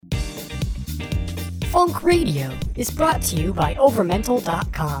Funk Radio is brought to you by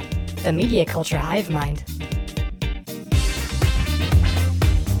Overmental.com, the media culture hive mind.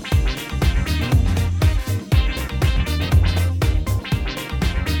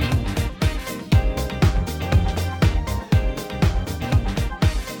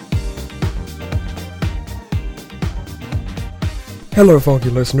 Hello, funky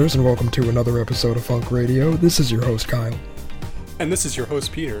listeners, and welcome to another episode of Funk Radio. This is your host, Kyle. And this is your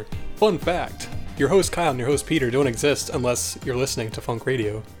host, Peter. Fun fact, your host, Kyle, and your host, Peter, don't exist unless you're listening to Funk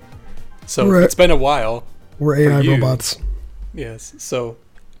Radio. So it's been a while. We're AI robots. Yes, so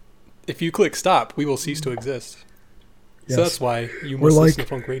if you click stop, we will cease to exist. Yes. So that's why you must listen to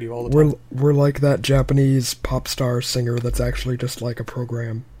Funk Radio all the time. We're like that Japanese pop star singer that's actually just like a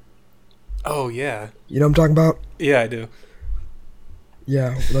program. Oh, yeah. You know what I'm talking about? Yeah, I do.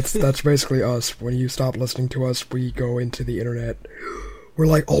 Yeah, that's basically us. When you stop listening to us, we go into the internet. We're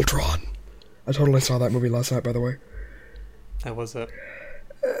like Ultron. I totally saw that movie last night, by the way. How was it?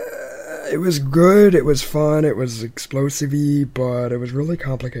 It was good, it was fun, it was explosive-y, but it was really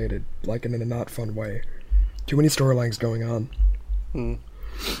complicated, like in a not fun way. Too many storylines going on.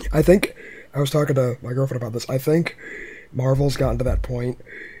 I think, I was talking to my girlfriend about this, I think Marvel's gotten to that point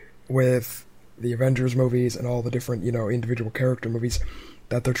with the Avengers movies and all the different, individual character movies,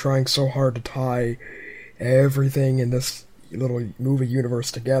 that they're trying so hard to tie everything in this little movie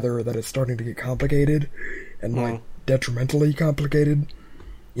universe together that it's starting to get complicated and like detrimentally complicated,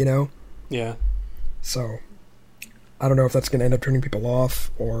 Yeah. So I don't know if that's going to end up turning people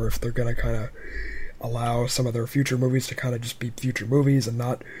off or if they're going to kind of allow some of their future movies to kind of just be future movies and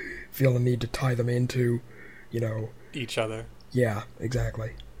not feel the need to tie them into, each other. Yeah,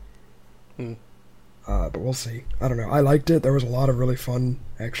 exactly. But we'll see. I don't know. I liked it. There was a lot of really fun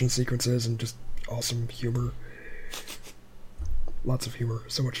action sequences and just awesome humor. Lots of humor.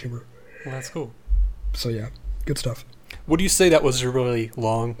 So much humor. Well, that's cool. So yeah, good stuff. Would you say that was a really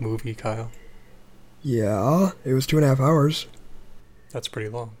long movie, Kyle? Yeah, it was 2.5 hours. That's pretty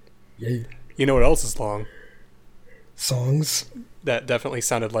long. Yeah. You know what else is long? Songs. That definitely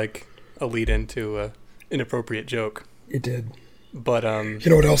sounded like a lead-in to an inappropriate joke. It did. But,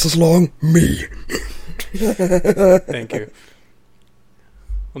 You know what else is long? Me. Thank you.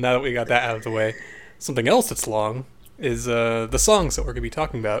 Well, now that we got that out of the way, something else that's long is the songs that we're going to be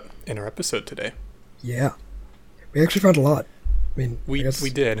talking about in our episode today. Yeah. We actually found a lot. We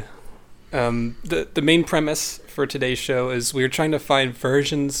did. The main premise for today's show is we're trying to find full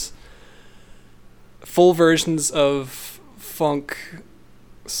versions of funk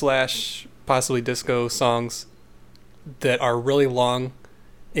 / possibly disco songs that are really long,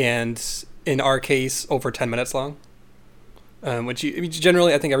 and in our case, over 10 minutes long.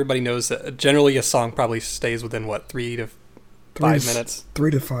 Generally, I think everybody knows that generally a song probably stays within, 3 to 5 minutes? 3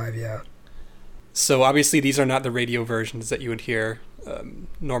 to 5, yeah. So obviously these are not the radio versions that you would hear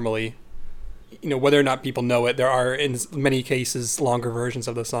normally. Whether or not people know it, there are, in many cases, longer versions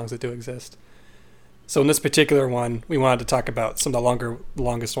of the songs that do exist. So in this particular one, we wanted to talk about some of the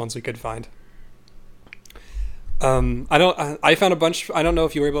longest ones we could find. I found a bunch. I don't know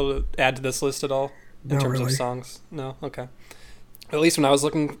if you were able to add to this list at all in terms of songs. No? Okay. At least when I was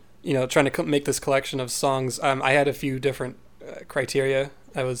looking, trying to make this collection of songs, I had a few different criteria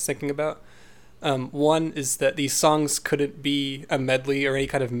I was thinking about. One is that these songs couldn't be a medley or any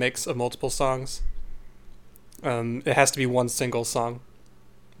kind of mix of multiple songs. It has to be one single song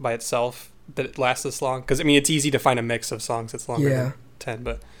by itself that it lasts this long. Because, it's easy to find a mix of songs that's longer than 10,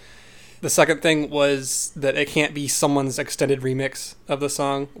 but... The second thing was that it can't be someone's extended remix of the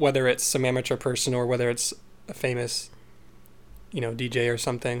song, whether it's some amateur person or whether it's a famous, DJ or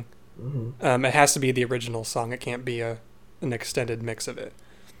something. Mm-hmm. It has to be the original song. It can't be an extended mix of it.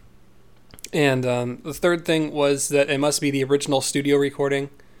 And the third thing was that it must be the original studio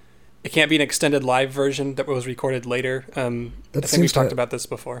recording. It can't be an extended live version that was recorded later. I think we've talked about this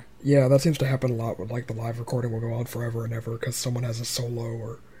before. Yeah, that seems to happen a lot with the live recording will go on forever and ever because someone has a solo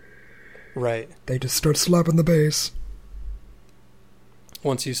or... Right. They just start slapping the bass.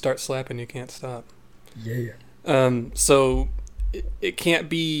 Once you start slapping, you can't stop. Yeah. So it can't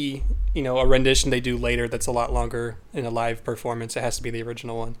be, a rendition they do later that's a lot longer in a live performance. It has to be the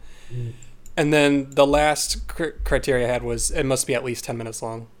original one. Mm. And then the last criteria I had was it must be at least 10 minutes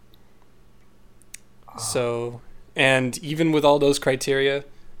long. So, and even with all those criteria,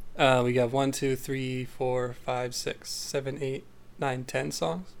 we got 1, 2, 3, 4, 5, 6, 7, 8, 9, 10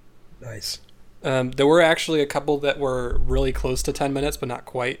 songs. Nice. There were actually a couple that were really close to 10 minutes, but not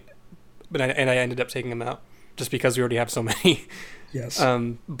quite. I ended up taking them out just because we already have so many. Yes.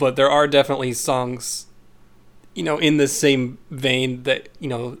 But there are definitely songs, in the same vein that,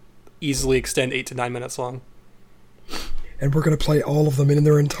 easily extend 8 to 9 minutes long. And we're going to play all of them in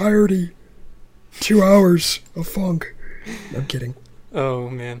their entirety. 2 hours of funk. I'm kidding. Oh,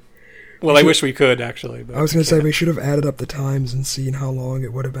 man. Well, I wish we could, actually. But I was going to say, we should have added up the times and seen how long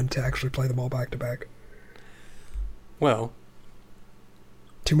it would have been to actually play them all back to back. Well.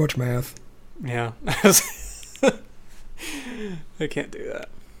 Too much math. Yeah. I can't do that.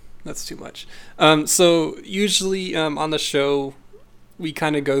 That's too much. So, usually on the show, we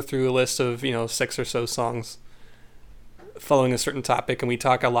kind of go through a list of, 6 or so songs following a certain topic, and we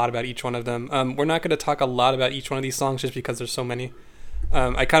talk a lot about each one of them. We're not going to talk a lot about each one of these songs just because there's so many.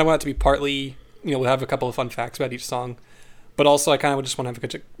 I kind of want it to be partly, we'll have a couple of fun facts about each song, but also I kind of just want to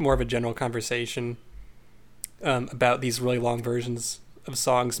have more of a general conversation about these really long versions of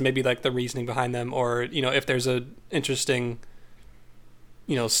songs, maybe like the reasoning behind them, or, if there's a interesting,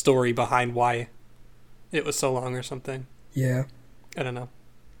 story behind why it was so long or something. Yeah. I don't know.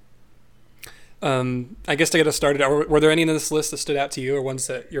 I guess to get us started, were there any in this list that stood out to you, or ones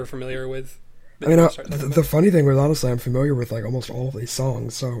that you're familiar with? I mean, the funny thing was, honestly, I'm familiar with like almost all of these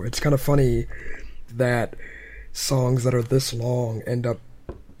songs, so it's kind of funny that songs that are this long end up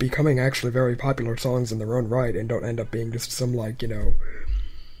becoming actually very popular songs in their own right, and don't end up being just some like,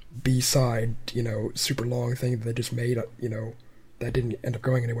 B-side, super long thing that they just made, that didn't end up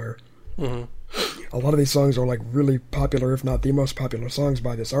going anywhere. Mm-hmm. A lot of these songs are like really popular, if not the most popular songs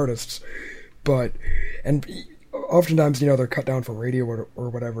by this artists, and oftentimes, they're cut down for radio or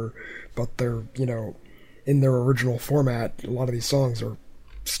whatever, but they're, in their original format, a lot of these songs are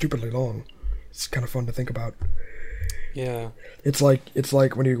stupidly long. It's kind of fun to think about. Yeah. It's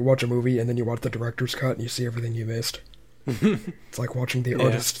like when you watch a movie and then you watch the director's cut and you see everything you missed. It's like watching the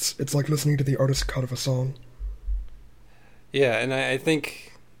artist's, it's like listening to the artist's cut of a song. Yeah, and I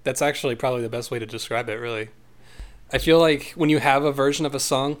think that's actually probably the best way to describe it, really. I feel like when you have a version of a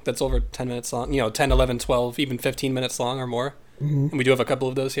song that's over 10 minutes long, 10, 11, 12, even 15 minutes long or more, and we do have a couple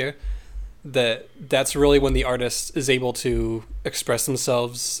of those here, that's really when the artist is able to express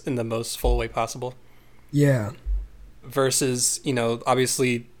themselves in the most full way possible. Yeah. Versus,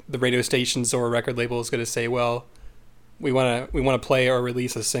 obviously the radio stations or a record label is going to say, well, we want to play or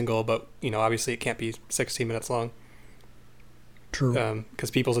release a single, but, obviously it can't be 16 minutes long. True.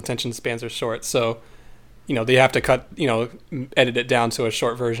 Because people's attention spans are short, so... they have to cut, edit it down to a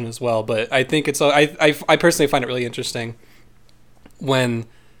short version as well. But I think I personally find it really interesting when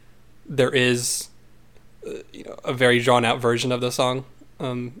there is, a very drawn out version of the song,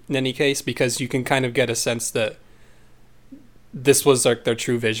 in any case, because you can kind of get a sense that this was like their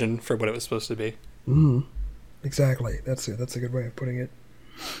true vision for what it was supposed to be. Mm-hmm. Exactly. That's a good way of putting it.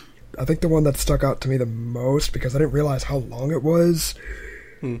 I think the one that stuck out to me the most, because I didn't realize how long it was,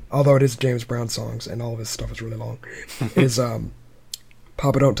 although it is James Brown songs, and all of his stuff is really long, is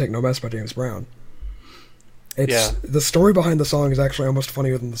Papa Don't Take No Mess by James Brown. The story behind the song is actually almost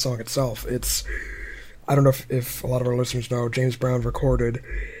funnier than the song itself. I don't know if a lot of our listeners know, James Brown recorded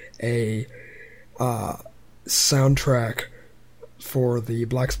a soundtrack for the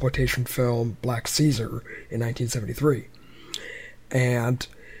blaxploitation film Black Caesar in 1973. And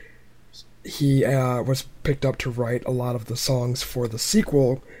he was picked up to write a lot of the songs for the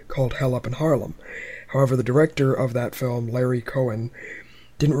sequel called Hell Up in Harlem. However, the director of that film, Larry Cohen,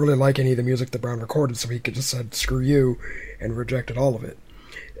 didn't really like any of the music that Brown recorded, so he just said, screw you, and rejected all of it.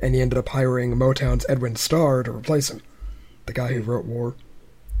 And he ended up hiring Motown's Edwin Starr to replace him, the guy who wrote War.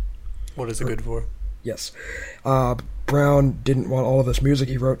 What is it good for? Yes. Brown didn't want all of this music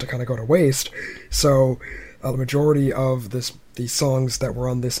he wrote to kind of go to waste, so the majority of these songs that were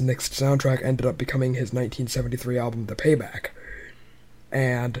on this next soundtrack ended up becoming his 1973 album, The Payback.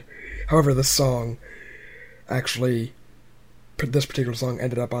 And, however, this particular song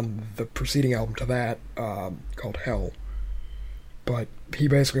ended up on the preceding album to that, called Hell. But he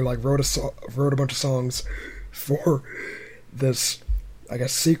basically wrote a bunch of songs for this, I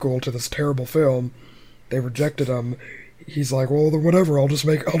guess, sequel to this terrible film. They rejected him. He's like, well, then whatever, I'll just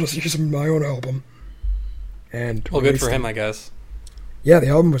use them in my own album. And good for him, I guess. Yeah, the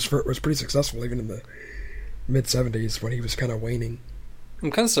album was pretty successful, even in the mid-'70s when he was kind of waning.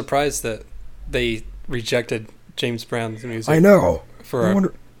 I'm kind of surprised that they rejected James Brown's music. I know. For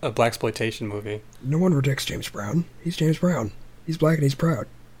a blaxploitation movie. No one rejects James Brown. He's James Brown. He's black and he's proud.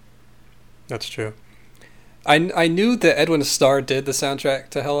 That's true. I knew that Edwin Starr did the soundtrack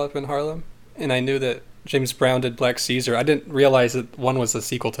to Hell Up in Harlem, and I knew that James Brown did Black Caesar. I didn't realize that one was the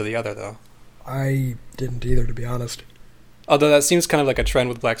sequel to the other, though. I didn't either, to be honest. Although that seems kind of like a trend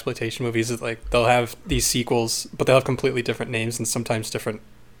with blaxploitation movies, that they'll have these sequels, but they'll have completely different names and sometimes different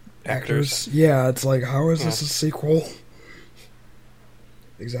actors. Yeah, it's like, how is this a sequel?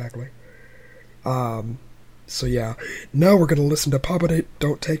 exactly. So yeah, now we're gonna listen to Papa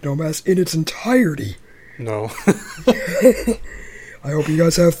Don't Take No Mess in its entirety. No. I hope you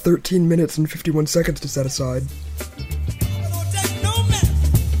guys have 13 minutes and 51 seconds to set aside.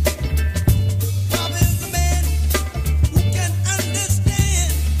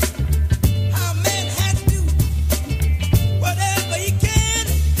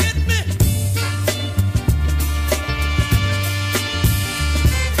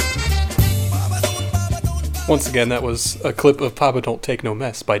 Once again, that was a clip of Papa Don't Take No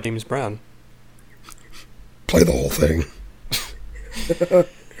Mess by James Brown. Play the whole thing.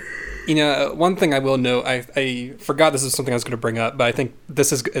 You know, one thing I will note, I forgot this is something I was going to bring up, but I think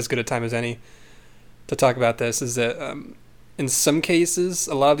this is as good a time as any to talk about this, is that in some cases,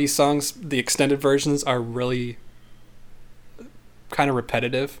 a lot of these songs, the extended versions are really kind of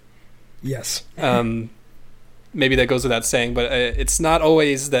repetitive. Yes. Maybe that goes without saying, but it's not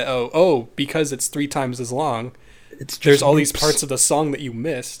always that, because it's 3 times as long, there's all these parts of the song that you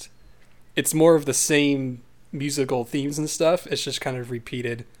missed. It's more of the same musical themes and stuff. It's just kind of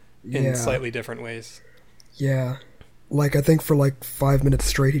repeated in slightly different ways. Yeah. Like, I think for like 5 minutes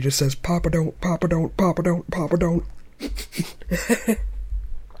straight, he just says, Papa don't, Papa don't, Papa don't, Papa don't.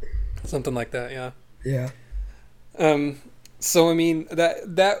 Something like that, yeah. Yeah. So, I mean,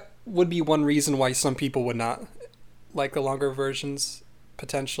 that would be one reason why some people would not like the longer versions,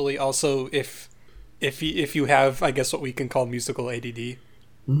 potentially. Also, if you have, I guess, what we can call musical ADD,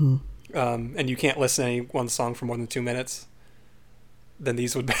 mm-hmm. And you can't listen to any one song for more than 2 minutes, then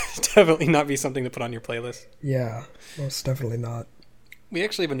these would definitely not be something to put on your playlist. Yeah, most definitely not. We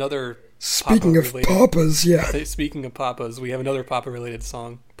actually have another... Speaking of Papas, yeah. Speaking of Papas, we have another Papa-related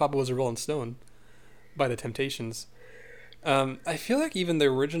song. Papa Was a Rolling Stone by The Temptations. I feel like even the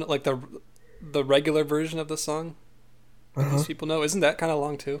original, like the regular version of the song, these people know, isn't that kind of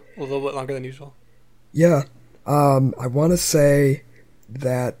long too? A little bit longer than usual. Yeah. I want to say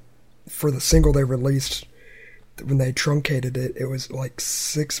that for the single they released, when they truncated it, it was like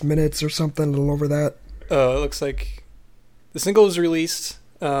 6 minutes or something, a little over that. It looks like the single was released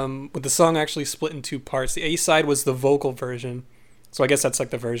with the song actually split in 2 parts. The A side was the vocal version, so I guess that's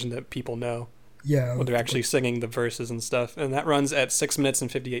like the version that people know. Yeah. Where they're actually singing the verses and stuff, and that runs at 6 minutes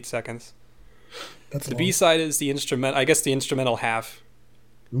and 58 seconds. That's the long. B side is the instrument. I guess the instrumental half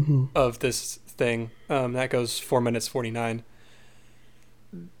of this thing. That goes 4 minutes 49.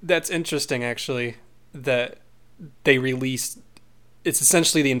 That's interesting, actually, that they released. It's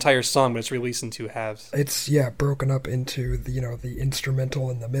essentially the entire song, but it's released in 2 halves. It's broken up into the the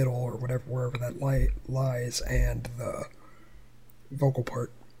instrumental in the middle or whatever, wherever that lies, and the vocal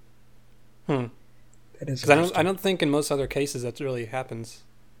part. That is. Because I don't think in most other cases that really happens.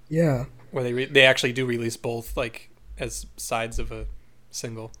 Yeah. Where they actually do release both, like, as sides of a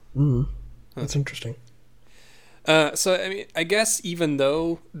single. That's interesting. So I mean, I guess even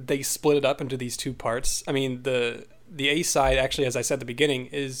though they split it up into these 2 parts, I mean the A side actually, as I said at the beginning,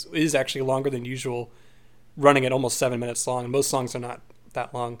 is actually longer than usual, running at almost 7 minutes long. Most songs are not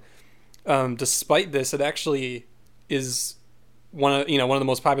that long. Despite this, it actually is one of the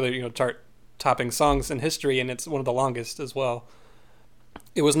most popular chart topping songs in history, and it's one of the longest as well.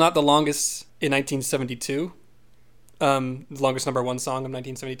 It was not the longest in 1972. The longest number 1 song of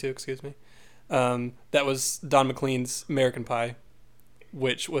 1972, excuse me. That was Don McLean's American Pie,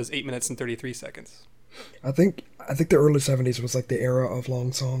 which was 8 minutes and 33 seconds. I think the early 70s was like the era of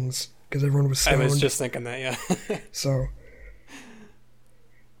long songs because everyone was stoned. I was just thinking that, yeah. So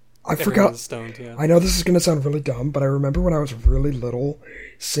I Everyone forgot. was stoned, yeah. I know this is going to sound really dumb, but I remember when I was really little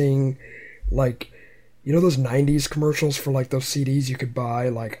seeing like those 90s commercials for like those CDs you could buy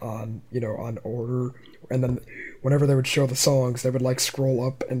like on on order, and then whenever they would show the songs, they would like scroll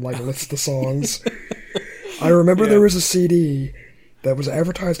up and like list the songs. I remember there was a CD that was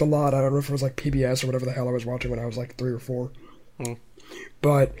advertised a lot. I don't know if it was like PBS or whatever the hell I was watching when I was like 3 or 4.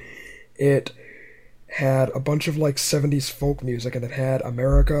 But it had a bunch of like 70s folk music, and it had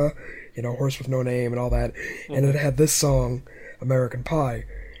America, Horse with No Name and all that. And it had this song, American Pie.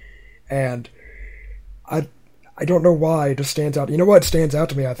 And I don't know why it just stands out. You know what stands out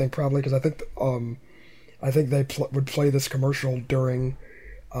to me, I think, probably, because I think they would play this commercial during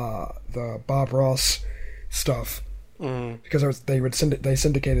the Bob Ross stuff. Because they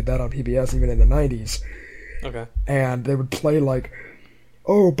syndicated that on PBS even in the 90s. Okay. And they would play like,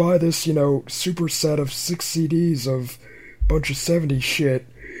 oh, buy this, super set of 6 CDs of bunch of 70s shit.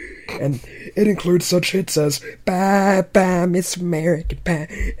 And it includes such hits as Bye Bye Miss American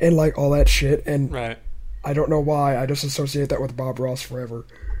Pie and like all that shit. And right. I don't know why, I just associate that with Bob Ross forever.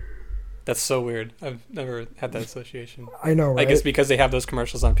 That's so weird. I've never had that association. I know, right? I guess because they have those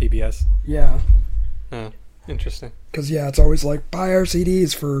commercials on PBS. Yeah. Oh, interesting. Because, yeah, it's always like, buy our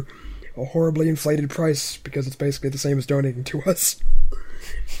CDs for a horribly inflated price, because it's basically the same as donating to us.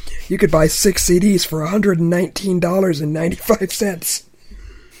 You could buy 6 CDs for $119.95.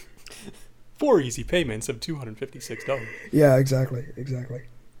 4 easy payments of $256. Yeah, exactly.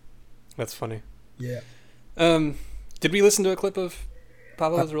 That's funny. Yeah. Did we listen to a clip of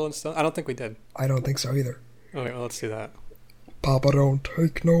Papa Was a Rolling Stone? I don't think we did. I don't think so either. Okay, well, let's do that. Papa don't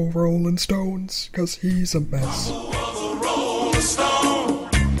take no Rolling Stones, 'cause he's a mess. Papa was a Rolling Stone,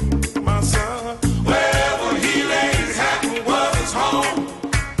 my son. Wherever he laid his hat was his home.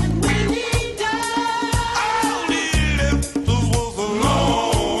 When he died, all he left us was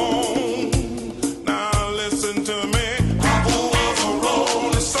alone. Now listen to me. Papa was a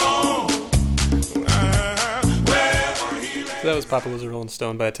Rolling Stone. Wherever he laid. So that was Papa Was a Rolling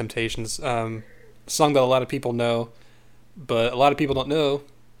Stone by the Temptations. A song that a lot of people know, but a lot of people don't know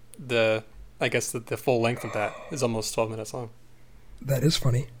the full length of that is almost 12 minutes long. That is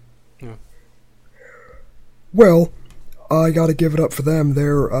funny. Yeah. Well, I gotta give it up for them.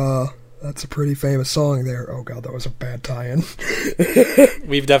 That's a pretty famous song there. Oh god, that was a bad tie-in.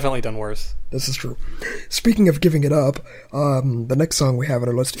 We've definitely done worse. This is true. Speaking of giving it up, the next song we have on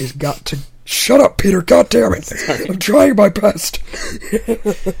our list is Got to... Shut up, Peter! God damn it! Sorry. I'm trying my best!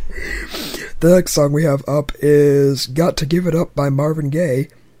 The next song we have up is Got to Give It Up by Marvin Gaye,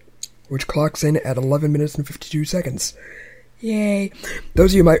 which clocks in at 11 minutes and 52 seconds. Yay!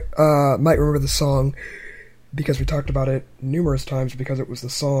 Those of you might remember the song because we talked about it numerous times, because it was the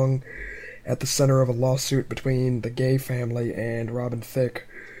song at the center of a lawsuit between the Gaye family and Robin Thicke,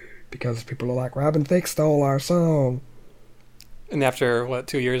 because people are like, Robin Thicke stole our song. And after,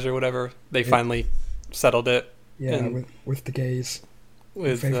 2 years or whatever, they finally settled it. Yeah, with the gays.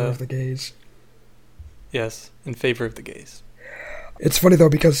 In favor of the gays. Yes, in favor of the gays. It's funny, though,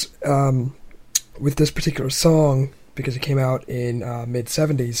 because with this particular song, because it came out in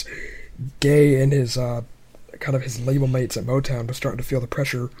mid-'70s, Gaye and his his label mates at Motown were starting to feel the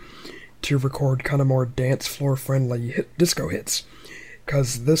pressure to record kind of more dance floor friendly disco hits,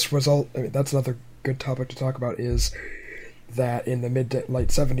 because this was all. I mean, that's another good topic to talk about, is that in the mid to late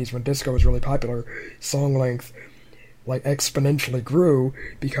 70s, when disco was really popular, song length exponentially grew,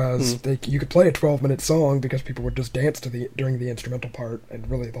 because you could play a 12-minute song because people would just dance to during the instrumental part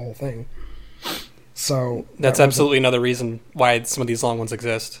and really the whole thing. So that's absolutely another reason why some of these long ones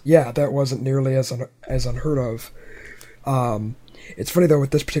exist. Yeah, that wasn't nearly as unheard of. It's funny, though,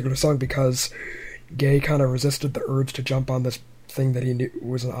 with this particular song, because Gaye kind of resisted the urge to jump on this thing that he knew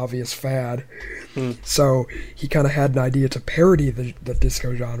was an obvious fad. So he kind of had an idea to parody the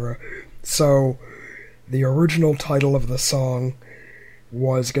disco genre. So the original title of the song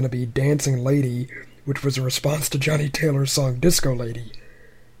was going to be Dancing Lady, which was a response to Johnny Taylor's song Disco Lady.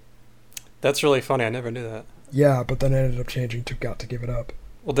 That's really funny. I never knew that. Yeah, but then it ended up changing to Got to Give It Up.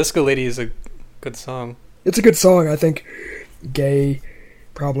 Well, Disco Lady is a good song. It's a good song. I think Gaye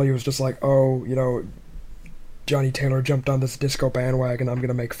probably was just like, oh, Johnny Taylor jumped on this disco bandwagon, I'm going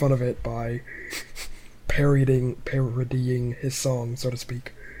to make fun of it by parodying his song, so to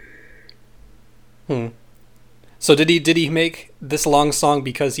speak. So did he make this long song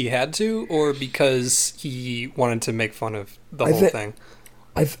because he had to, or because he wanted to make fun of the whole thing?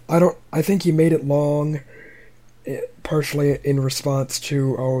 I think he made it long, partially in response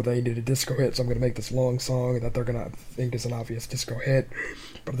to, oh, they did a disco hit, so I'm going to make this long song that they're going to think is an obvious disco hit.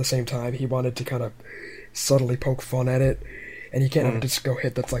 But at the same time, he wanted to kind of subtly poke fun at it, and you can't have a disco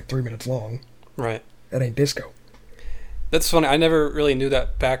hit that's 3 minutes long. Right. That ain't disco. That's funny. I never really knew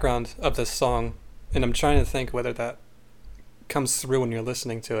that background of this song, and I'm trying to think whether that comes through when you're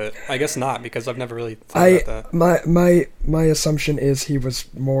listening to it. I guess not, because I've never really thought about that. My assumption is he was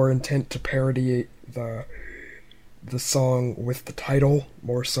more intent to parody the song with the title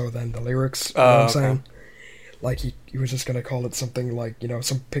more so than the lyrics. You know what I'm saying? He was just gonna call it something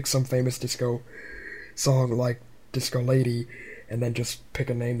pick some famous disco song like Disco Lady, and then just pick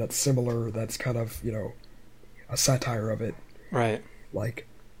a name that's similar, that's kind of a satire of it. Right.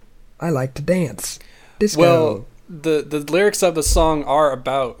 I like to dance. Disco. Well, the lyrics of the song are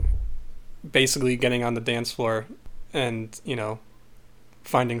about basically getting on the dance floor and,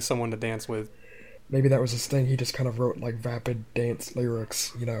 finding someone to dance with. Maybe that was his thing. He just kind of wrote vapid dance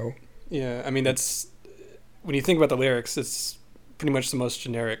lyrics, Yeah, I mean, that's, when you think about the lyrics, it's pretty much the most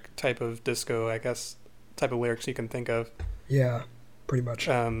generic type of disco, I guess, type of lyrics you can think of. Yeah, pretty much.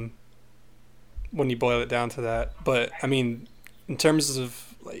 When you boil it down to that. But, I mean, in terms of,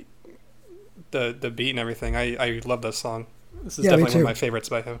 the beat and everything, I love this song. This is definitely one of my favorites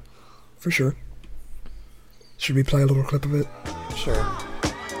by him. For sure. Should we play a little clip of it? Sure.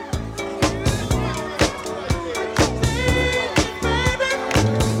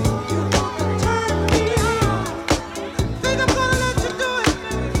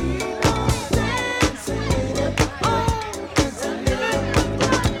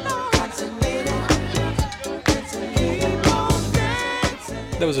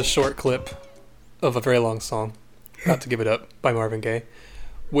 That was a short clip of a very long song, "Got to Give It Up" by Marvin Gaye,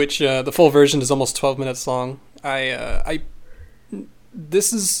 which the full version is almost 12 minutes long.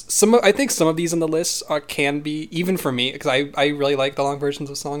 This is I think some of these on the list can be, even for me, because I really like the long versions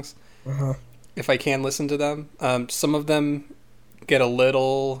of songs. Uh-huh. If I can listen to them, some of them get a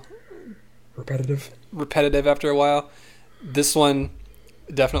little repetitive after a while. This one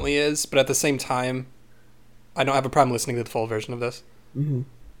definitely is, but at the same time, I don't have a problem listening to the full version of this. Mm-hmm.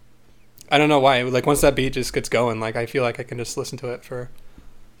 I don't know why. Like, once that beat just gets going, like, I feel like I can just listen to it for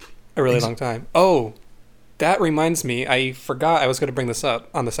a really long time. Oh, that reminds me. I forgot I was going to bring this up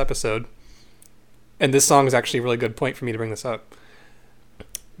on this episode. And this song is actually a really good point for me to bring this up.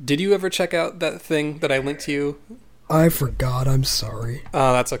 Did you ever check out that thing that I linked to you? I forgot. I'm sorry.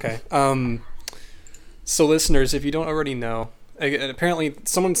 Oh, that's okay. So listeners, if you don't already know, apparently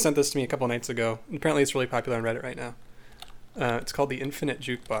someone sent this to me a couple nights ago. Apparently it's really popular on Reddit right now. It's called the Infinite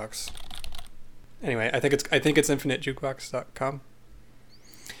Jukebox. Anyway, I think it's infinitejukebox.com.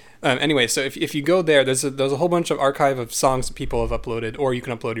 Anyway, so if you go there, there's a whole bunch of archive of songs that people have uploaded, or you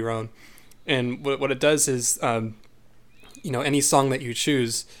can upload your own. And what it does is, any song that you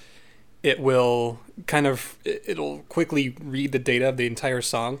choose, it'll quickly read the data of the entire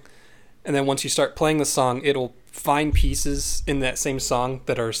song, and then once you start playing the song, it'll find pieces in that same song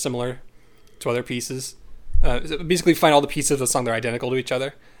that are similar to other pieces. Basically find all the pieces of the song that are identical to each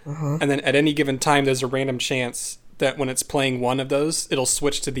other. Uh-huh. And then at any given time, there's a random chance that when it's playing one of those, it'll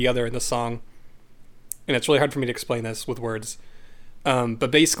switch to the other in the song. And it's really hard for me to explain this with words. But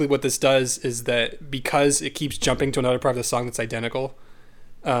basically what this does is that because it keeps jumping to another part of the song that's identical,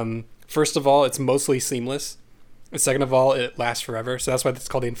 first of all, it's mostly seamless. And second of all, it lasts forever. So that's why it's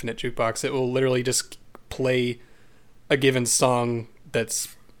called the Infinite Jukebox. It will literally just play a given song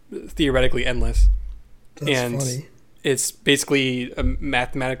that's theoretically endless. That's funny. It's basically a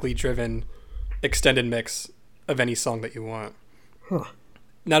mathematically driven extended mix of any song that you want. Huh.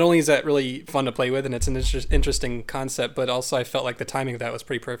 Not only is that really fun to play with, and it's an interesting concept, but also I felt like the timing of that was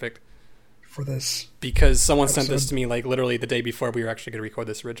pretty perfect. For this. Because someone sent this to me like literally the day before we were actually going to record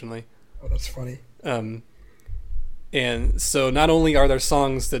this originally. Oh, that's funny. And so not only are there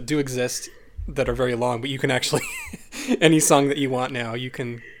songs that do exist that are very long, but you can actually any song that you want now, you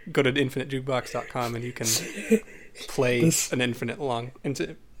can go to infinitejukebox.com and you can play an infinite long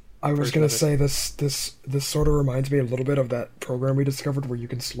into. I was gonna say this sort of reminds me a little bit of that program we discovered where you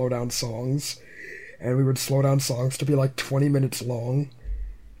can slow down songs, and we would slow down songs to be like 20 minutes long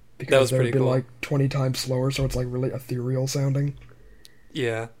because they would be like 20 times slower, so it's like really ethereal sounding.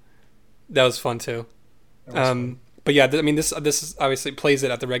 Yeah, that was fun too. But yeah, I mean this obviously plays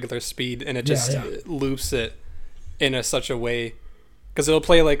it at the regular speed, and it just loops it in such a way because it'll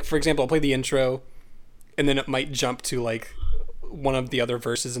play, like, for example, I'll play the intro, and then it might jump to like one of the other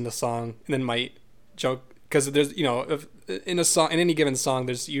verses in the song, and then might jump because there's in any given song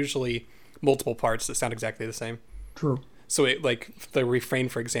there's usually multiple parts that sound exactly the same. True. So it, like the refrain,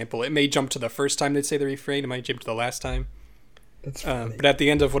 for example, it may jump to the first time they say the refrain, it might jump to the last time. That's funny. But at the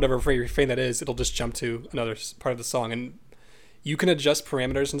end of whatever refrain that is, it'll just jump to another part of the song, and you can adjust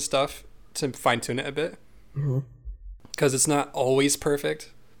parameters and stuff to fine tune it a bit because it's not always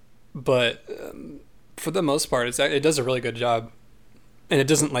perfect, but for the most part, it does a really good job, and it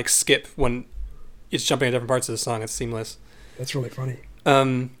doesn't like skip when it's jumping to different parts of the song. It's seamless. That's really funny.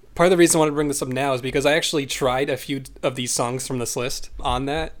 Part of the reason I want to bring this up now is because I actually tried a few of these songs from this list on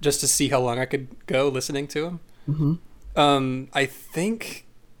that just to see how long I could go listening to them. Mm-hmm. I think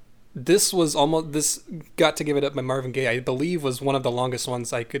this Got to Give It Up by Marvin Gaye, I believe, was one of the longest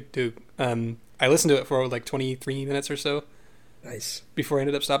ones I could do. I listened to it for like 23 minutes or so. Nice. Before I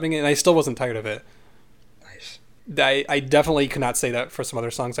ended up stopping it, and I still wasn't tired of it. Nice. I definitely could not say that for some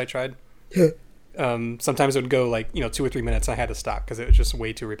other songs I tried. Sometimes it would go like 2 or 3 minutes, and I had to stop because it was just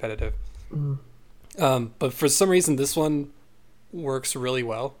way too repetitive. But for some reason, this one works really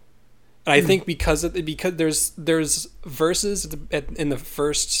well. And I think because there's verses in the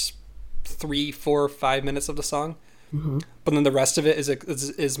first 3, 4, 5 minutes of the song, but then the rest of it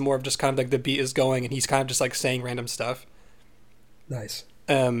is more of just kind of like the beat is going and he's kind of just like saying random stuff. Nice.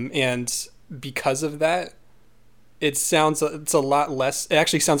 And because of that, it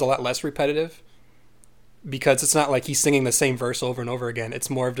actually sounds a lot less repetitive. because it's not like he's singing the same verse over and over again. It's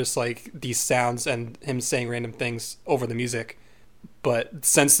more of just like these sounds and him saying random things over the music. But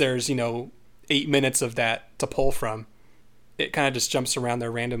since there's, 8 minutes of that to pull from, it kind of just jumps around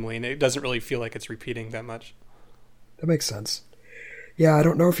there randomly, and it doesn't really feel like it's repeating that much. That makes sense. Yeah, I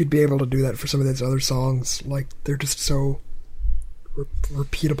don't know if you'd be able to do that for some of these other songs. Like, they're just so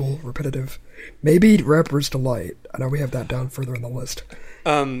repeatable, repetitive. Maybe Rapper's Delight. I know we have that down further in the list.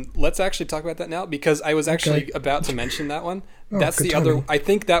 Let's actually talk about that now, because I was actually about to mention that one. Oh, That's the timing. other. I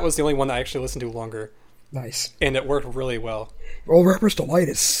think that was the only one that I actually listened to longer, Nice. and it worked really well. Well, Rapper's Delight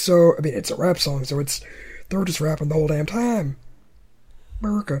is so... I mean, it's a rap song, so they're just rapping the whole damn time.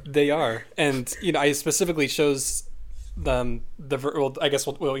 America. They are, and I specifically chose well, I guess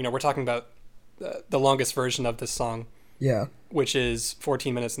we're talking about the longest version of this song, Yeah. which is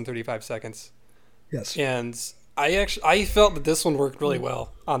 14 minutes and 35 seconds. Yes. And I felt that this one worked really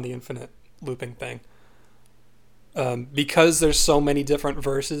well on the infinite looping thing, because there's so many different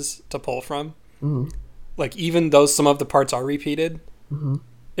verses to pull from. Mm-hmm. Like, even though some of the parts are repeated, Mm-hmm.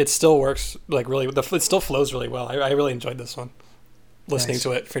 it still works like really. It still flows really well. I really enjoyed this one, listening Nice.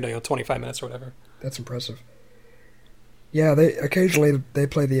 to it for 25 minutes or whatever. That's impressive. Yeah, they occasionally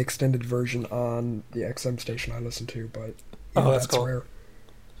play the extended version on the XM station I listen to, but That's cool. rare.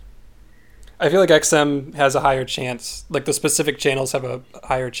 I feel like XM has a higher chance. Like, the specific channels have a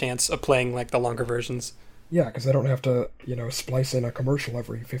higher chance of playing like the longer versions. Yeah, because I don't have to, splice in a commercial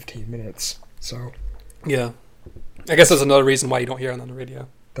every 15 minutes. So Yeah, I guess that's another reason why you don't hear it on the radio.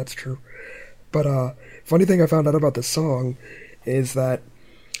 that's true. But funny thing I found out about this song is that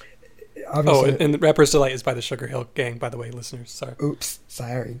Oh, obviously, and Rapper's Delight is by the Sugar Hill Gang, by the way, listeners. Sorry. oops,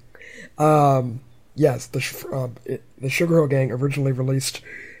 sorry. Yes, the Sugar Hill Gang originally released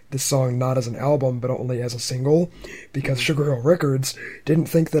this song not as an album, but only as a single, because Sugar Hill Records didn't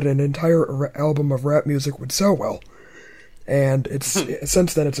think that an entire album of rap music would sell well. And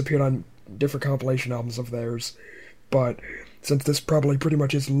since then it's appeared on different compilation albums of theirs. But since this probably pretty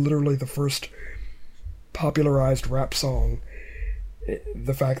much is literally the first popularized rap song,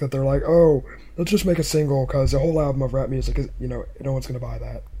 the fact that they're like, oh, let's just make a single because a whole album of rap music is, no one's going to buy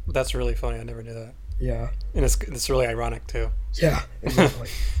that. That's really funny. I never knew that. Yeah. And it's really ironic, too. Yeah, exactly.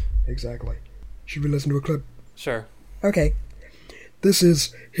 Exactly. Should we listen to a clip? Sure. Okay. This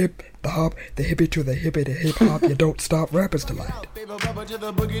is Hip the Hop, the hippie to the hippie to hip hop, you don't stop, Rapper's Delight. Baby, rubber to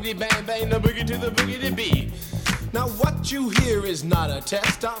the boogity bang bang, the boogie to the boogity beat. Now what you hear is not a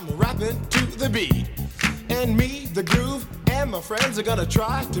test, I'm rapping to the beat. And me, the groove, and my friends are gonna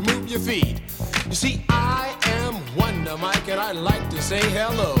try to move your feet. You see, I am Wonder Mike, and I like to say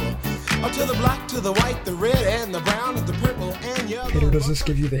hello. To the black, to the white, the red, and the brown, and the purple, and yellow. Peter, does this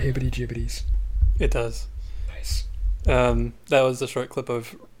give you the hibbity jibbities? It does. Nice. That was a short clip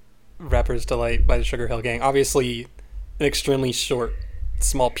of Rapper's Delight by the Sugar Hill Gang. Obviously, an extremely short,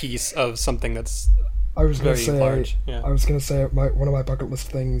 small piece of something that's I was gonna very say, large. Yeah. I was gonna say one of my bucket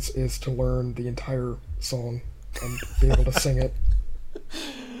list things is to learn the entire song and be able to sing it.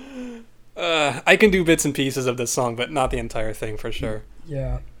 I can do bits and pieces of this song, but not the entire thing for sure.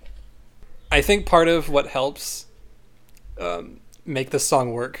 Yeah. I think part of what helps make this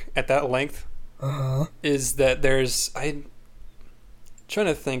song work at that length is that I'm trying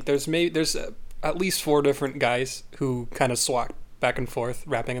to think. There's at least 4 different guys who kind of swap back and forth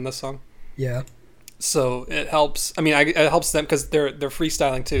rapping in this song. Yeah. So it helps. I mean, it helps them because they're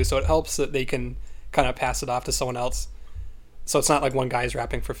freestyling too. So it helps that they can kind of pass it off to someone else. So it's not like one guy's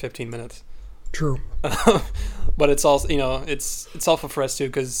rapping for 15 minutes. True. But it's also, it's helpful for us too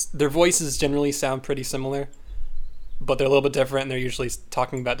because their voices generally sound pretty similar, but they're a little bit different and they're usually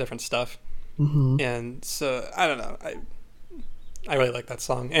talking about different stuff. Mm-hmm. And so I don't know. I really like that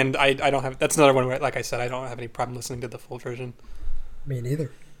song, and I don't have. That's another one where, like I said, I don't have any problem listening to the full version. Me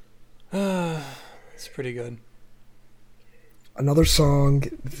neither. It's pretty good. Another song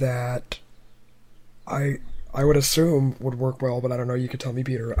that I would assume would work well, but I don't know. You could tell me,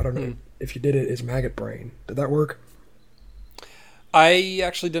 Peter. I don't know if you did it. Is Maggot Brain? Did that work? I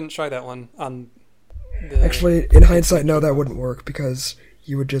actually didn't try that one on. Actually, in hindsight, no, that wouldn't work because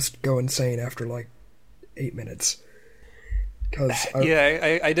you would just go insane after like 8 minutes.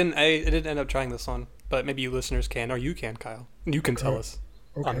 I didn't end up trying this one, but maybe you listeners can, or you can, Kyle. You can tell us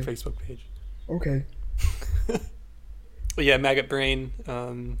on the Facebook page. Okay. But yeah, Maggot Brain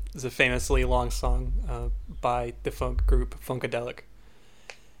is a famously long song by the funk group Funkadelic.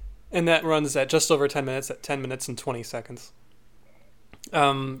 And that runs at just over 10 minutes, at 10 minutes and 20 seconds.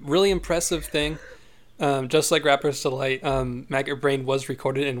 Really impressive thing. Just like Rapper's Delight, Maggot Brain was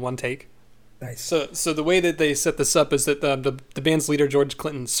recorded in one take. Nice. So the way that they set this up is that the band's leader, George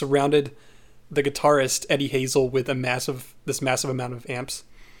Clinton, surrounded the guitarist Eddie Hazel with this massive amount of amps,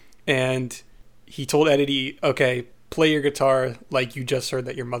 and he told Eddie, "Okay, play your guitar like you just heard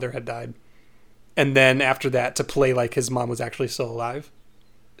that your mother had died," and then after that to play like his mom was actually still alive.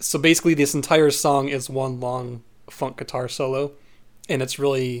 So basically, this entire song is one long funk guitar solo, and it's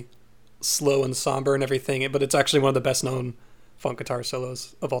really slow and somber and everything, but it's actually one of the best known funk guitar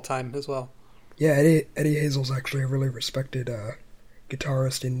solos of all time as well. Yeah, Eddie Hazel's actually a really respected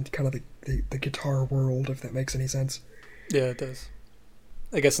guitarist in kind of the guitar world, if that makes any sense. Yeah, it does.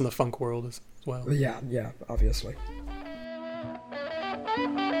 I guess in the funk world as well. But yeah, obviously.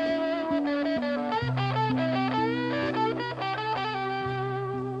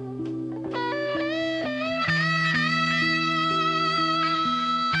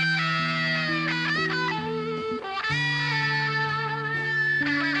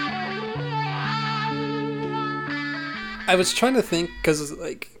 I was trying to think, because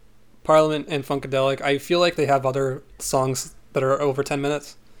like Parliament and Funkadelic, I feel like they have other songs that are over 10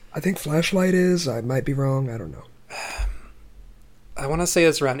 minutes. I think Flashlight is. I might be wrong. I don't know. I want to say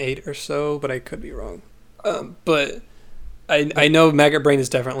it's around 8 or so, but I could be wrong. But I know Maggot Brain is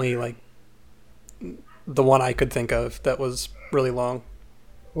definitely like the one I could think of that was really long.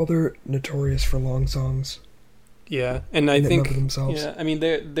 Well, they're notorious for long songs. Yeah, and I think themselves. Yeah, I mean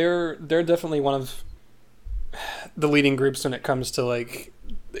they're definitely one of the leading groups when it comes to like,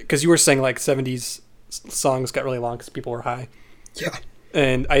 because you were saying like 70s songs got really long because people were high. Yeah.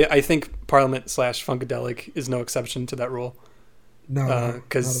 And I think Parliament / Funkadelic is no exception to that rule. No,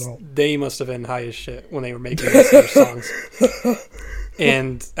 because not at all. they must have been high as shit when they were making these songs.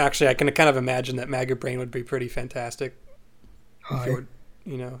 And actually, I can kind of imagine that Maggot Brain would be pretty fantastic High.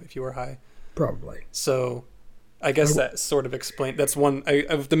 if you were high. Probably. So, I guess that sort of explains. That's one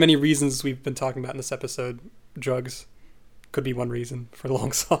of the many reasons we've been talking about in this episode. Drugs could be one reason for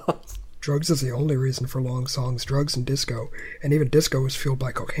long songs. Drugs is the only reason for long songs. Drugs and disco. And even disco is fueled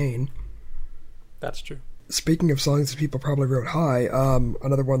by cocaine. That's true. Speaking of songs that people probably wrote high,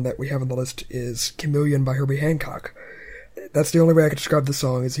 another one that we have on the list is Chameleon by Herbie Hancock. That's the only way I could describe the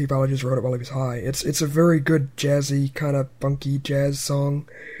song, is he probably just wrote it while he was high. It's a very good jazzy, kind of funky jazz song.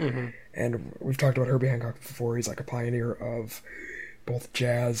 Mm-hmm. And we've talked about Herbie Hancock before. He's like a pioneer of both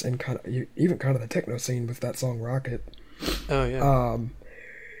jazz and even kind of the techno scene with that song Rocket. Oh, yeah.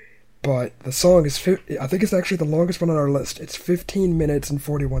 But the song is, I think it's actually the longest one on our list. It's 15 minutes and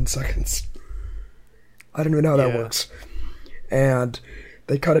 41 seconds. I don't even know how that works. And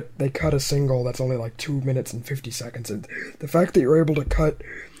they cut a single that's only like 2 minutes and 50 seconds. And the fact that you're able to cut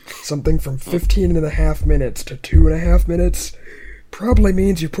something from 15 and a half minutes to 2.5 minutes probably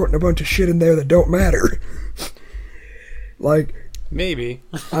means you're putting a bunch of shit in there that don't matter. Like, maybe.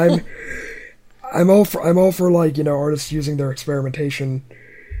 I'm all for like, artists using their experimentation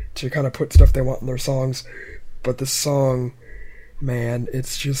to kind of put stuff they want in their songs, but this song, man,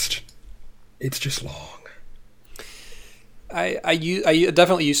 it's just long. I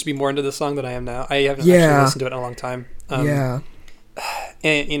definitely used to be more into this song than I am now. I haven't actually listened to it in a long time. And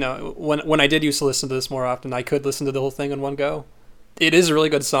when I did used to listen to this more often, I could listen to the whole thing in one go. It is a really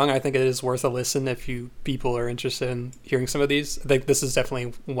good song. I think it is worth a listen if people are interested in hearing some of these. I think this is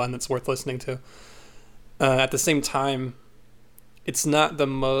definitely one that's worth listening to. At the same time, it's not the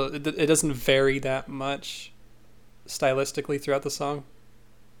most. It doesn't vary that much stylistically throughout the song.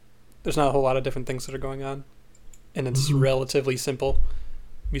 There's not a whole lot of different things that are going on, and it's relatively simple,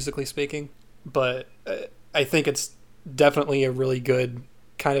 musically speaking. But I think it's definitely a really good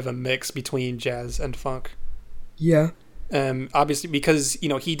kind of a mix between jazz and funk. Yeah. Obviously, because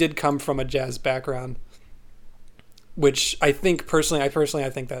he did come from a jazz background, which I think personally, I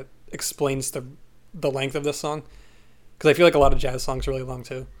think that explains the length of this song, because I feel like a lot of jazz songs are really long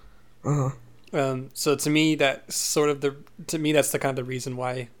too. So to me, that's the kind of the reason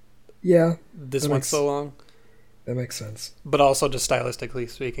why. Yeah. This one's so long. That makes sense. But also, just stylistically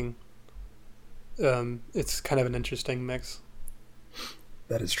speaking, it's kind of an interesting mix.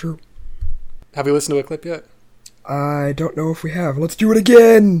 That is true. Have we listened to a clip yet? I don't know if we have. Let's do it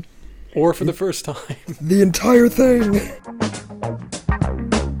again! Or for the first time. The entire thing!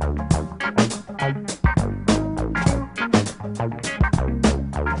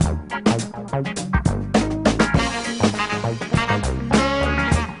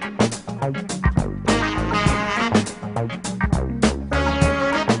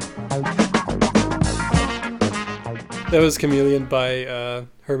 That was Chameleon by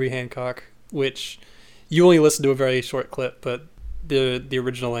Herbie Hancock, which you only listened to a very short clip, but the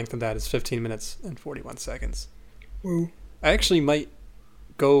original length of that is 15 minutes and 41 seconds. Woo. I actually might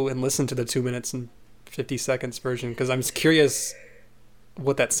go and listen to the 2 minutes and 50 seconds version, because I'm curious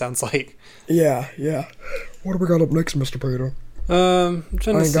what that sounds like. Yeah. What do we got up next, Mr. Peter? I'm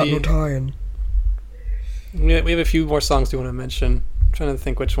trying to I ain't got see. no tie-in. We have a few more songs we want to mention. I'm trying to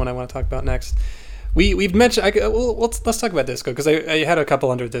think which one I want to talk about next. We've mentioned. Let's talk about disco because I had a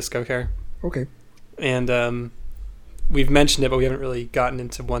couple under disco here, Okay. and we've mentioned it, but we haven't really gotten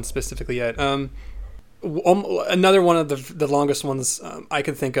into one specifically yet. Another one of the longest ones I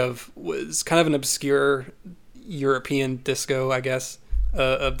could think of was kind of an obscure European disco, I guess,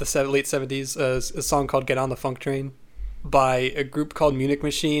 of the late 70s. A song called "Get on the Funk Train" by a group called Munich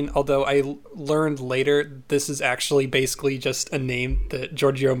Machine. Although I learned later this is actually basically just a name that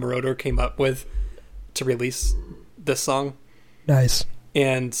Giorgio Moroder came up with to release this song. Nice.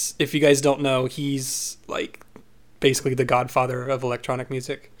 And if you guys don't know, he's like basically the godfather of electronic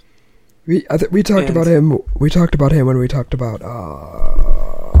music. We talked about him. We talked about him when we talked about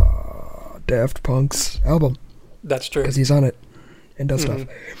Daft Punk's album. That's true. Because he's on it and does stuff.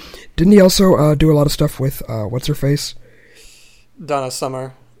 Didn't he also do a lot of stuff with what's her face? Donna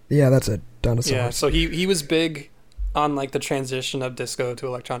Summer. Yeah, that's it. Donna Summer. Yeah, so he was big on like the transition of disco to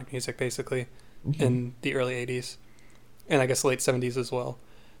electronic music, basically, in the early 80s. And I guess late 70s as well.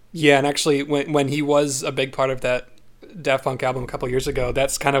 Yeah, and actually when he was a big part of that Daft Punk album a couple years ago,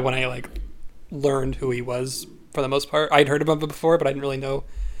 that's kind of when I like learned who he was for the most part. I'd heard of him before, but I didn't really know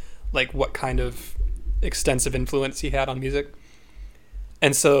like what kind of extensive influence he had on music.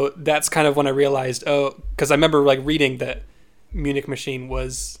 And so that's kind of when I realized, because I remember like reading that Munich Machine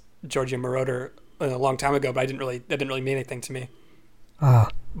was Giorgio Moroder a long time ago, but that didn't really mean anything to me.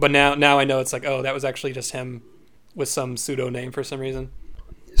 But now I know it's like, that was actually just him with some pseudo name for some reason.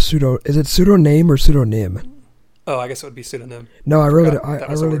 Is it pseudonym or pseudonym? Oh, I guess it would be pseudonym. No, I really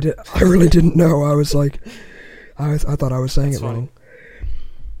didn't know. I was like, I thought I was saying That's it wrong.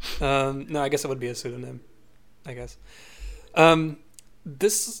 No, I guess it would be a pseudonym. I guess.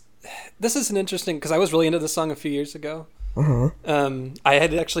 This is an interesting, because I was really into this song a few years ago. I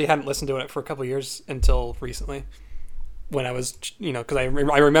hadn't listened to it for a couple of years until recently, when I was, because I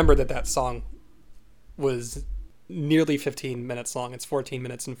remember that song was nearly 15 minutes long. It's 14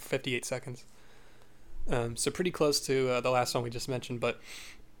 minutes and 58 seconds. So pretty close to the last one we just mentioned, but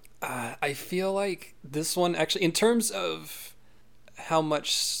I feel like this one actually, in terms of how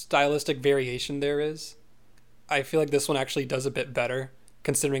much stylistic variation there is, I feel like this one actually does a bit better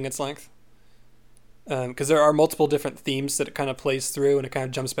considering its length. Because there are multiple different themes that it kind of plays through, and it kind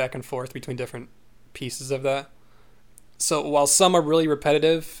of jumps back and forth between different pieces of that. So while some are really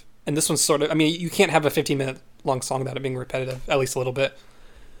repetitive, and this one's sort of, you can't have a 15-minute long song without it being repetitive, at least a little bit.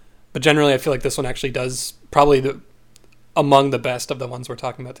 But generally, I feel like this one actually does probably among the best of the ones we're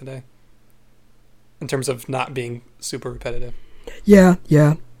talking about today, in terms of not being super repetitive. Yeah.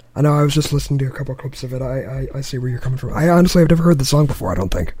 I know, I was just listening to a couple clips of it. I see where you're coming from. I honestly have never heard the song before, I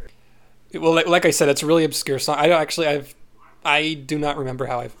don't think. Well, like I said, it's a really obscure song. I do not remember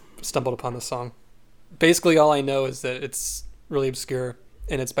how I've stumbled upon this song. Basically, all I know is that it's really obscure,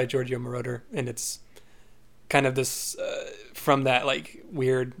 and it's by Giorgio Moroder, and it's kind of this from that like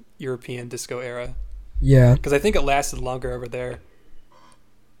weird European disco era. Yeah. Because I think it lasted longer over there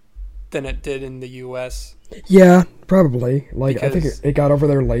than it did in the U.S. Yeah, probably. Like, Because, I think it got over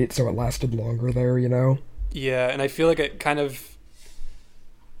there late, so it lasted longer there, Yeah, and I feel like it kind of,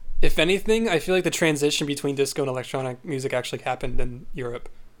 if anything, I feel like the transition between disco and electronic music actually happened in Europe.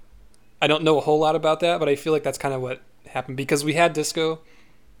 I don't know a whole lot about that, but I feel like that's kind of what happened, because we had disco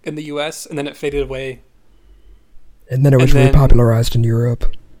in the U.S., and then it faded away. And then it was repopularized in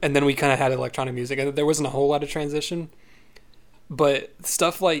Europe. And then we kind of had electronic music, and there wasn't a whole lot of transition. But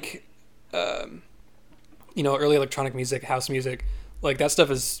stuff like, early electronic music, house music, like that stuff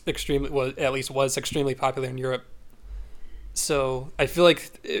is was extremely popular in Europe. So I feel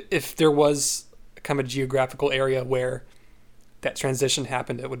like if there was kind of a geographical area where that transition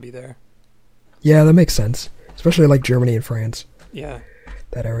happened, it would be there. Yeah, that makes sense. Especially like Germany and France. Yeah.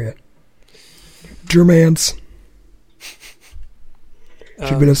 That area. Germans.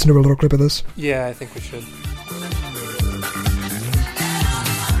 Should we listen to a little clip of this? Yeah, I think we should.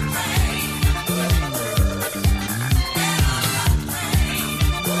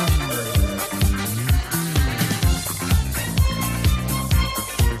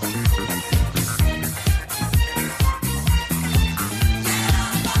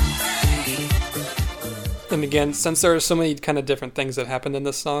 And again, since there are so many kind of different things that happened in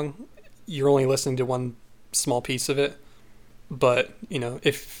this song, you're only listening to one small piece of it. But,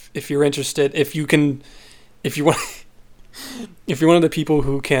 if you're interested, if you're one of the people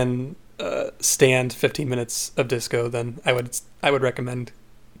who can stand 15 minutes of disco, then I would recommend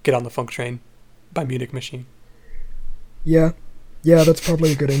Get on the Funk Train by Munich Machine. Yeah. Yeah, that's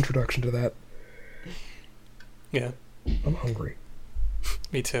probably a good introduction to that. Yeah, I'm hungry.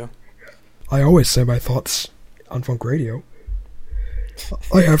 me too. I always say my thoughts on funk radio.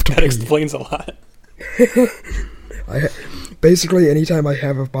 I have to That pee. explains a lot. Basically, anytime I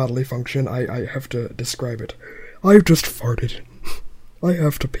have a bodily function, I have to describe it. I've just farted. I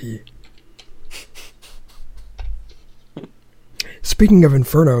have to pee. Speaking of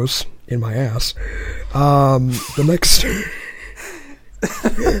infernos in my ass, the next...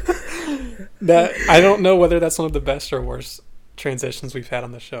 That I don't know whether that's one of the best or worst transitions we've had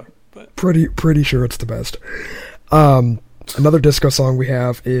on the show, but pretty sure it's the best. Another disco song we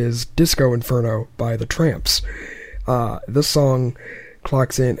have is Disco Inferno by The Tramps. This song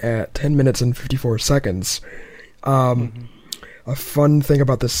clocks in at 10 minutes and 54 seconds. A fun thing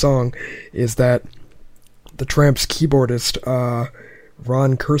about this song is that The Tramps keyboardist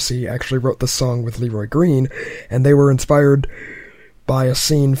Ron Kersey actually wrote this song with Leroy Green, and they were inspired by a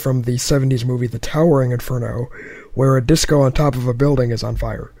scene from the 70s movie The Towering Inferno, where a disco on top of a building is on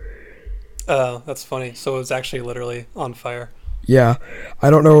fire. Oh, that's funny. So it was actually literally on fire. Yeah, I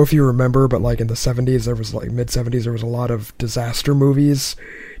don't know if you remember, but like in the 70s, there was like mid-70s, there was a lot of disaster movies.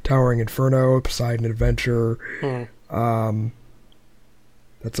 Towering Inferno, Poseidon Adventure. That's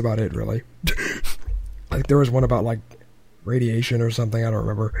about it, really. Like there was one about like radiation or something, I don't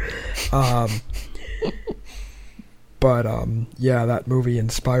remember. But yeah, that movie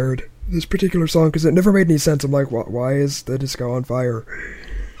inspired this particular song because it never made any sense. I'm like, why is the disco on fire?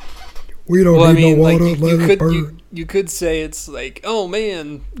 We don't need no water, let it burn. You could say it's like, oh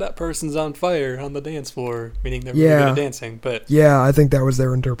man, that person's on fire on the dance floor, meaning they're really good at dancing. But yeah, I think that was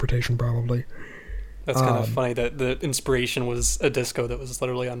their interpretation, probably. That's kind of funny that the inspiration was a disco that was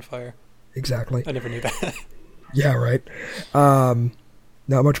literally on fire. Exactly. I never knew that. Yeah, right.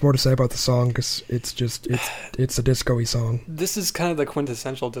 Not much more to say about the song because it's a disco-y song. This is kind of the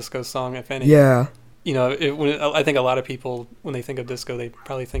quintessential disco song, if any. Yeah. You know, I think a lot of people, when they think of disco, they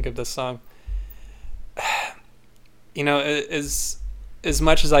probably think of this song. You know, as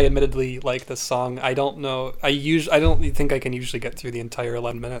much as I admittedly like this song, I don't know. I don't think I can usually get through the entire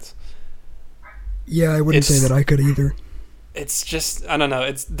 11 minutes. Yeah, I wouldn't say that I could either. It's just, I don't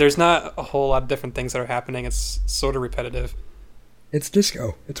know. There's not a whole lot of different things that are happening. It's sort of repetitive. It's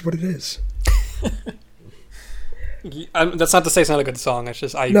disco. It's what it is. That's not to say it's not a good song. It's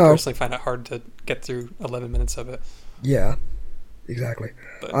just I personally find it hard to get through 11 minutes of it. Yeah, exactly.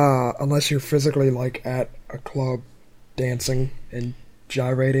 But, unless you're physically like at a club dancing and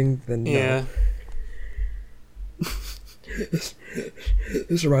gyrating, then no. Yeah.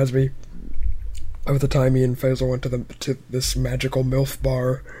 This reminds me of the time me and Faisal went to this magical MILF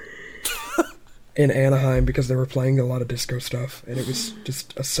bar in Anaheim because they were playing a lot of disco stuff, and it was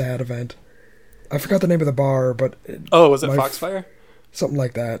just a sad event. I forgot the name of the bar, but... was it Foxfire? Something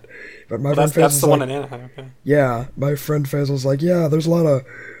like that. But my friend Faisal's that's the one in Anaheim, okay. Yeah, my friend Faisal's like, yeah, there's a lot of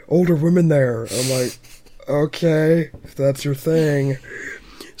older women there. I'm like, okay, if that's your thing.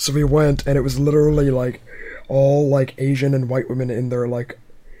 So we went, and it was literally like all like Asian and white women in their like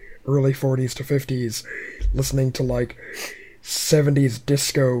early 40s to 50s listening to like 70s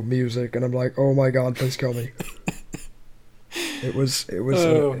disco music, and I'm like, oh my god, please kill me. It was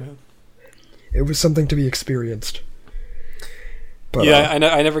something to be experienced. But, yeah,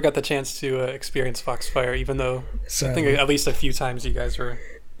 I never got the chance to experience Foxfire, even though sadly. I think at least a few times you guys were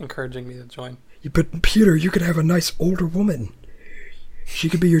encouraging me to join. But Peter, you could have a nice older woman. She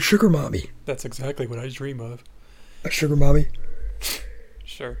could be your sugar mommy. That's exactly what I dream of. A sugar mommy?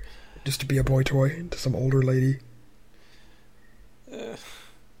 Sure. Just to be a boy toy to some older lady?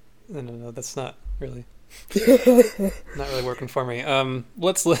 No, that's not really working for me.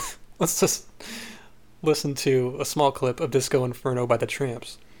 Let's just listen to a small clip of Disco Inferno by the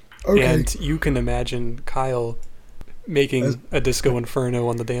Tramps. Okay. And you can imagine Kyle making a Disco Inferno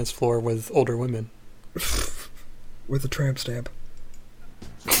on the dance floor with older women. With a tramp stamp.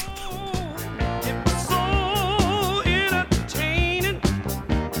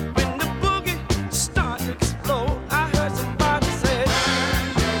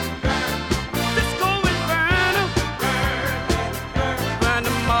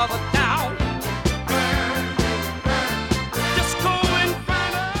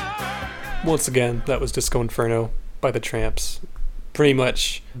 Once again, that was Disco Inferno by the Tramps. Pretty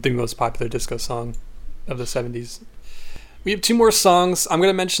much the most popular disco song of the 70s. We have two more songs. I'm going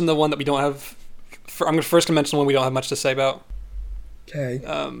to mention the one that we don't have... I'm first going to mention the one we don't have much to say about. Okay.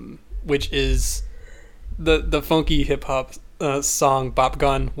 Which is the funky hip-hop song Bop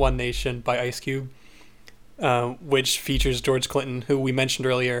Gun One Nation by Ice Cube. which features George Clinton, who we mentioned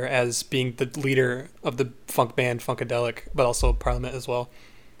earlier as being the leader of the funk band Funkadelic, but also Parliament as well.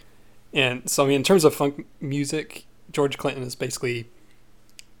 And so, I mean, in terms of funk music, George Clinton is basically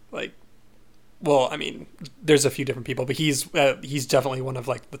like, well, I mean, there's a few different people, but he's definitely one of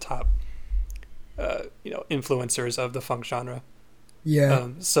like the top, influencers of the funk genre. Yeah.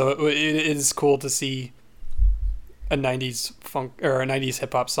 So it is cool to see a 90s funk or a 90s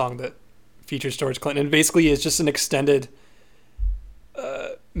hip hop song that features George Clinton, and basically is just an extended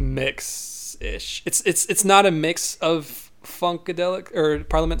mix-ish. It's not a mix of Funkadelic or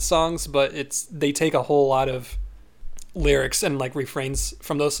Parliament songs, but they take a whole lot of lyrics and like refrains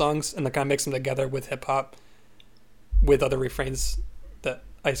from those songs and they kind of mix them together with hip hop with other refrains that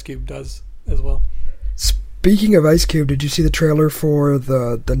Ice Cube does as well. Speaking of Ice Cube, did you see the trailer for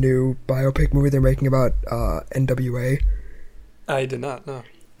the new biopic movie they're making about NWA? I did not, no.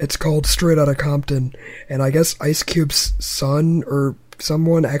 It's called Straight Outta Compton, and I guess Ice Cube's son or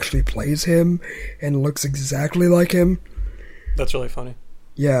someone actually plays him and looks exactly like him. That's really funny.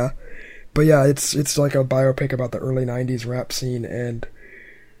 Yeah. But yeah, it's like a biopic about the early 90s rap scene, and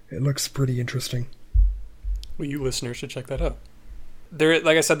it looks pretty interesting. Well, you listeners should check that out.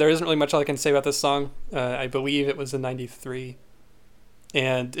 Like I said, there isn't really much I can say about this song. I believe it was in 93.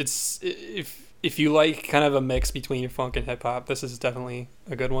 And it's if you like kind of a mix between funk and hip hop, this is definitely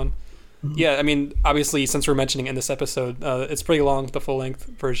a good one. Mm-hmm. Yeah, I mean, obviously, since we're mentioning in this episode, it's pretty long. The full length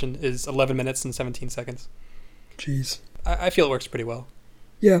version is 11 minutes and 17 seconds. Jeez. I feel it works pretty well.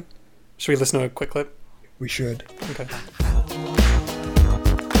 Yeah. Should we listen to a quick clip? We should. Okay.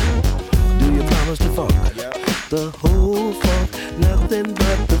 Do you promise to funk? Yeah. The whole funk, nothing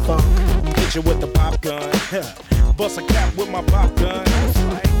but the funk. Hit you with the pop gun. Bust a cap with my pop gun.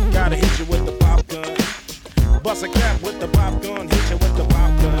 Gotta hit you with the pop gun. Bust a cap with the pop gun. Hit you with the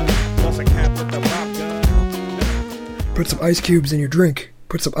pop gun. Bust a cap with the pop gun. Put some ice cubes in your drink.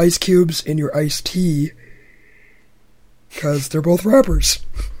 Put some ice cubes in your iced tea. Because they're both rappers.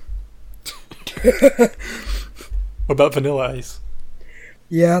 What about Vanilla Ice?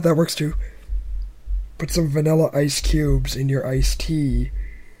 Yeah, that works too. Put some vanilla ice cubes in your iced tea.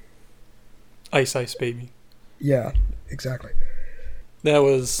 Ice Ice Baby. Yeah, exactly. That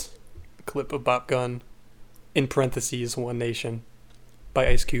was a clip of Bop Gun, in parentheses, One Nation, by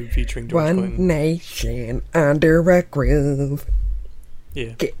Ice Cube featuring George Clinton. One nation under a groove.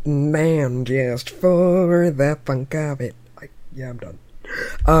 Yeah. Getting down just for the funk of it. Yeah, I'm done.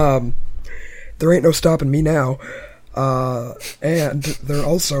 There Ain't No Stopping Me Now. And there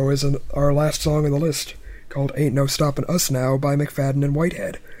also is our last song on the list called Ain't No Stopping Us Now by McFadden and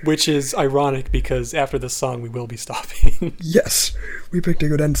Whitehead. Which is ironic because after this song we will be stopping. Yes, we picked a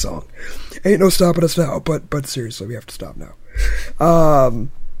good end song. Ain't No Stopping Us Now, but seriously, we have to stop now.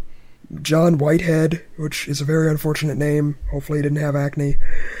 John Whitehead, which is a very unfortunate name, hopefully he didn't have acne,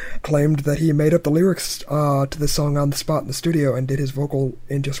 claimed that he made up the lyrics to this song on the spot in the studio and did his vocal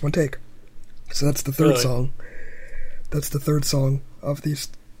in just one take. So that's the third song. That's the third song of these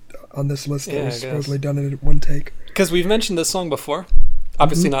on this list that was supposedly done in one take. Because we've mentioned this song before.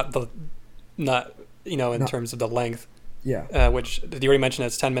 Obviously not in terms of the length. Yeah. Which, did you already mention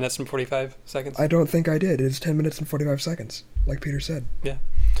it's 10 minutes and 45 seconds? I don't think I did. It is 10 minutes and 45 seconds, like Peter said. Yeah.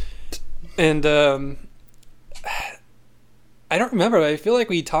 And I don't remember, but I feel like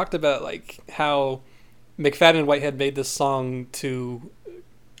we talked about like how McFadden and Whitehead made this song to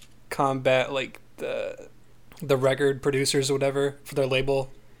combat like the record producers or whatever for their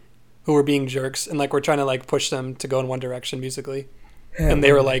label who were being jerks and like we're trying to like push them to go in one direction musically. And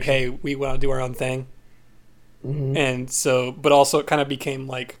they were like, hey, we want to do our own thing. Mm-hmm. And so, but also it kind of became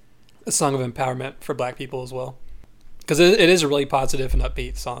like a song of empowerment for black people as well. Because it is a really positive and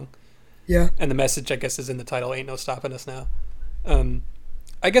upbeat song. Yeah. And the message, I guess, is in the title, Ain't No Stopping Us Now.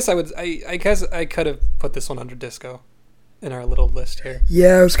 I guess I could have put this one under disco in our little list here.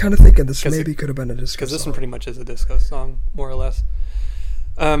 Yeah, I was kind of thinking this maybe could have been a disco song. Because this one pretty much is a disco song, more or less.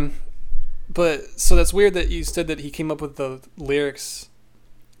 But, so that's weird that you said that he came up with the lyrics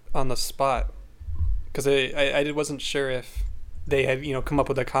on the spot. Because I wasn't sure if they had, come up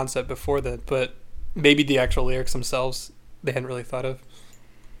with a concept before that, but maybe the actual lyrics themselves they hadn't really thought of.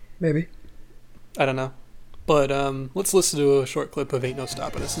 Maybe. I don't know. But let's listen to a short clip of Ain't No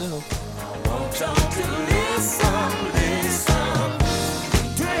Stopping Us Now. I want y'all to listen, listen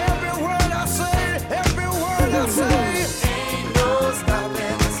to every word I say, every word I say. Ain't no stopping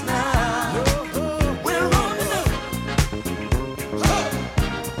us now. We're rolling up.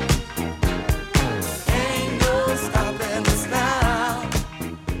 Ain't no stopping us now.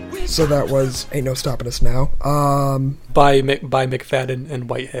 So that was Ain't No Stopping Us Now. By McFadden and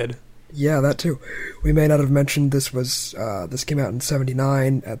Whitehead. Yeah, that too. We may not have mentioned this came out in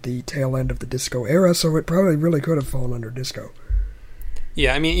 '79 at the tail end of the disco era, so it probably really could have fallen under disco.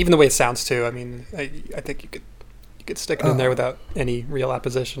 Yeah, I mean, even the way it sounds too. I mean, I think you could stick it in there without any real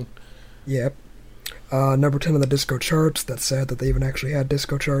opposition. Yep. Number 10 on the disco charts. That's sad that they even actually had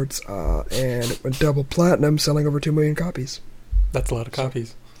disco charts. And it went double platinum, selling over 2 million copies. That's a lot of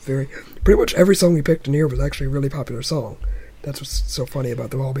copies. Pretty much every song we picked in here was actually a really popular song. That's what's so funny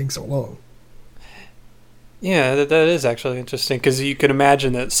about them all being so long. Yeah, that is actually interesting, because you can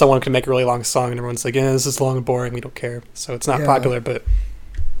imagine that someone can make a really long song and everyone's like, yeah, this is long and boring, we don't care. So it's not popular, but...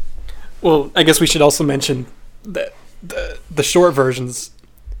 Well, I guess we should also mention that the short versions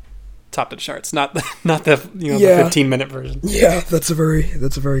topped the charts, not the the 15-minute version. Yeah, that's a very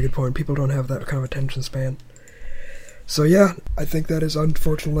good point. People don't have that kind of attention span. So yeah, I think that is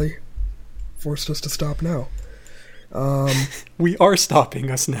unfortunately forced us to stop now. We are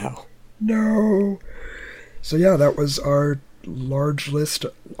stopping us now. No. So yeah, that was our long list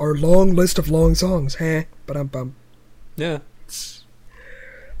of long songs. Ba-dum-bum. Yeah.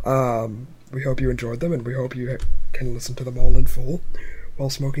 We hope you enjoyed them, and we hope you can listen to them all in full while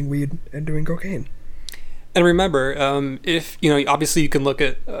smoking weed and doing cocaine. And remember, if obviously you can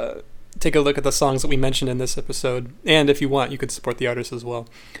take a look at the songs that we mentioned in this episode, and if you want, you could support the artist as well.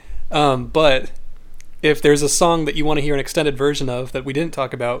 But if there's a song that you want to hear an extended version of that we didn't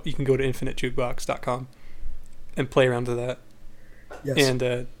talk about, you can go to infinitejukebox.com and play around to that. Yes.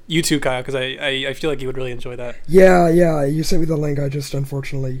 And you too, Kyle, because I feel like you would really enjoy that. Yeah, you sent me the link. I just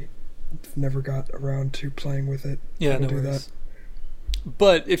unfortunately never got around to playing with it. Yeah, no worries. That.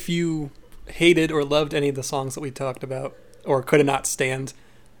 But if you hated or loved any of the songs that we talked about, or could not stand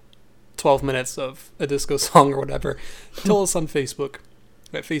 12 minutes of a disco song or whatever, tell us on Facebook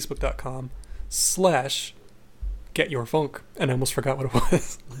at facebook.com/getyourfunk. And I almost forgot what it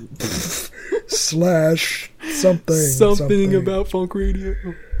was. /something about funk radio.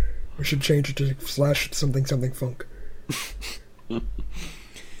 We should change it to /something funk.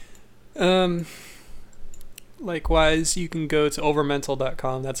 Likewise, you can go to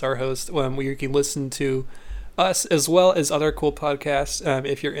overmental.com. That's our host, where you can listen to us as well as other cool podcasts.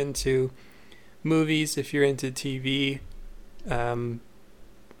 If you're into movies, if you're into TV,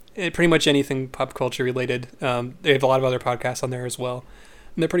 pretty much anything pop culture related. They have a lot of other podcasts on there as well,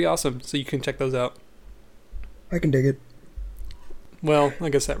 and they're pretty awesome, so you can check those out. I can dig it. Well, I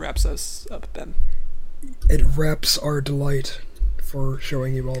guess that wraps us up then. It wraps our delight for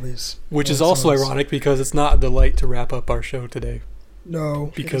showing you all these. Which is also songs. Ironic, because it's not a delight to wrap up our show today.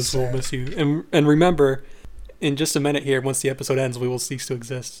 No, because we'll miss you. And remember, in just a minute here, once the episode ends, we will cease to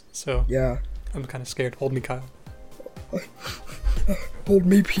exist. So yeah, I'm kind of scared. Hold me, Kyle. Hold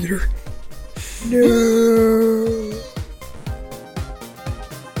me, Peter. No.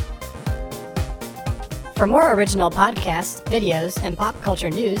 For more original podcasts, videos, and pop culture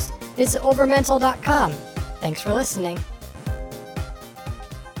news, visit overmental.com. Thanks for listening.